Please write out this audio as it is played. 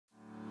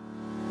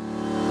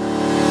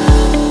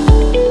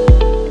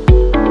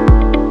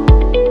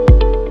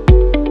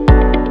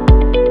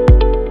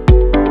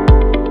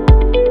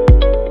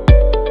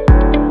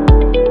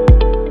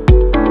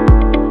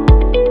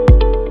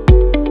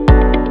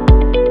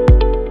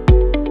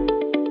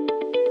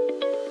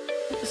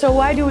So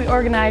why do we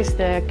organize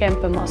the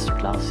Kempen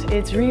Masterclass?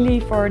 It's really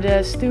for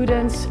the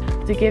students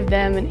to give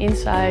them an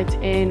insight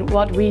in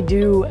what we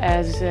do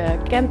as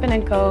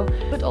Kempen Co,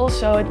 but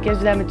also it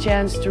gives them a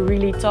chance to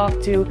really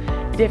talk to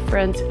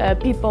different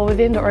people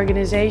within the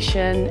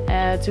organization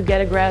to get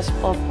a grasp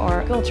of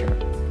our culture.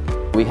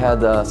 We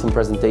had some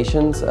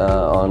presentations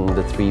on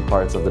the three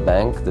parts of the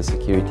bank, the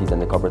securities and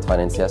the corporate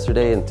finance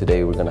yesterday, and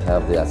today we're going to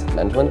have the asset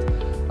management.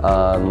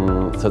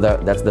 So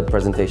that's the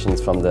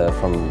presentations from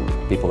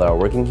people that are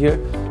working here.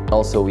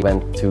 Also, we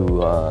went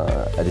to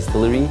a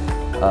distillery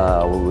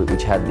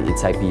which had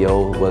its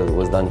IPO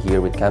was done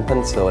here with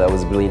Kempen. So that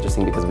was really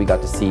interesting because we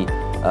got to see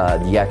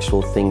the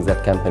actual things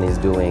that Kempen is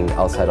doing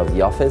outside of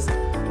the office.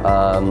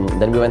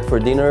 Then we went for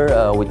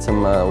dinner with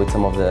some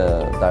of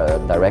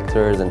the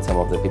directors and some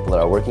of the people that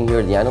are working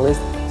here, the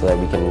analysts, so that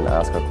we can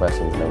ask our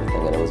questions and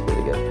everything, and it was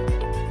really good.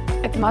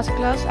 At the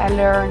masterclass I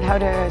learned how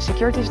the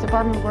securities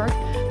department worked,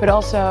 but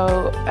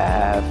also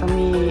for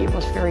me it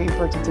was very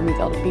important to meet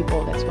other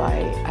people. That's why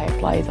I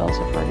applied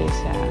also for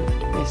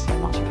this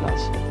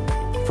masterclass.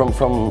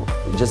 From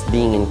just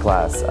being in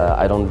class,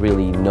 I don't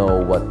really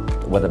know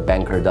what a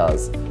banker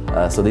does.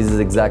 So this is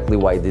exactly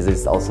why this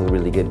is also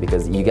really good,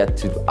 because you get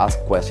to ask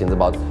questions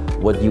about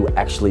what you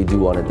actually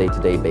do on a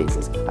day-to-day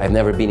basis. I've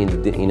never been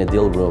in a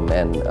deal room,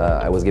 and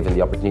I was given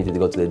the opportunity to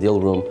go to the deal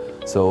room.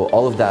 So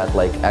all of that,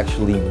 like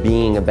actually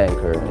being a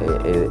banker,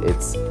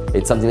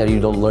 it's something that you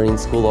don't learn in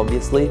school,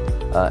 obviously,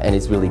 and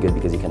it's really good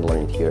because you can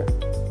learn it here.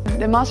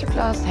 The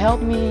masterclass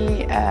helped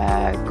me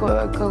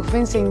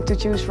convincing to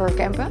choose for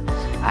Kempen.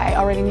 I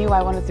already knew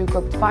I wanted to do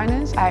corporate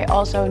finance. I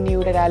also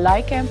knew that I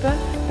like Kempen,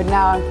 but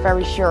now I'm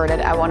very sure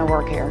that I want to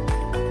work here.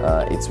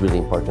 It's really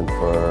important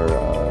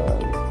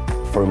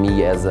for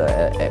me as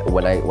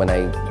when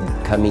I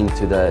come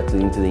into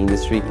the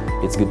industry.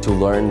 It's good to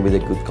learn with a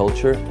good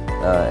culture,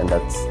 and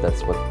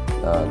that's what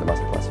the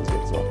masterclass was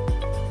good as well.